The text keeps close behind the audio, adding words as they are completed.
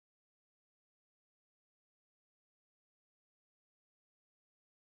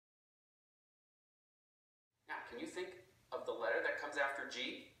Now, can you think of the letter that comes after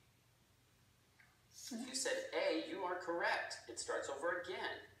G? If you said A, you are correct. It starts over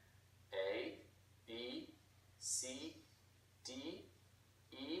again. A, B, C, D,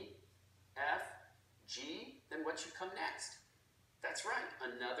 E, F, G. Then what should come next? That's right,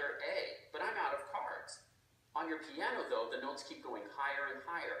 another A. But I'm out of cards. On your piano, though, the notes keep going higher and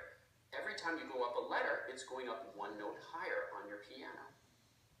higher. Every time you go up a letter, it's going up one note higher on your piano.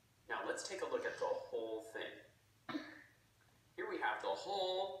 Now let's take a look at the whole thing. Here we have the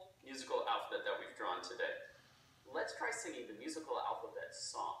whole musical alphabet that we've drawn today. Let's try singing the musical alphabet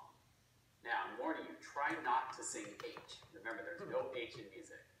song. Now, I'm warning you, try not to sing H. Remember, there's no H in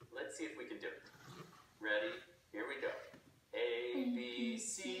music. Let's see if we can do it. Ready? Here we go. A, B,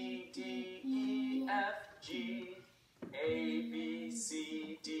 C, D, E, F, G. A, B,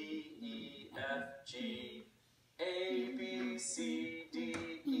 C, D, E, F, G. A, B, C, D,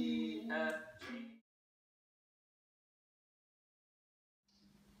 E, F, G.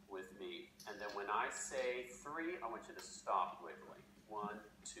 With me. And then when I say 3, I want you to stop wiggling. 1,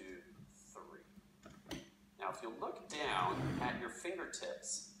 2, 3. Now, if you look down at your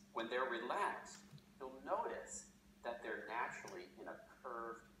fingertips, when they're relaxed, you'll notice that they're naturally in a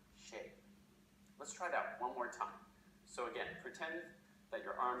curved shape. Let's try that one more time. So again, pretend that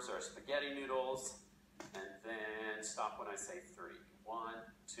your arms are spaghetti noodles, and then stop when I say 3. 1,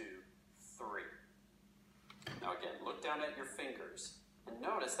 2, 3. Now again, look down at your fingers, and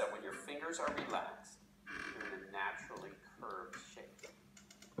notice that when your fingers are relaxed, you're in a naturally curved shape.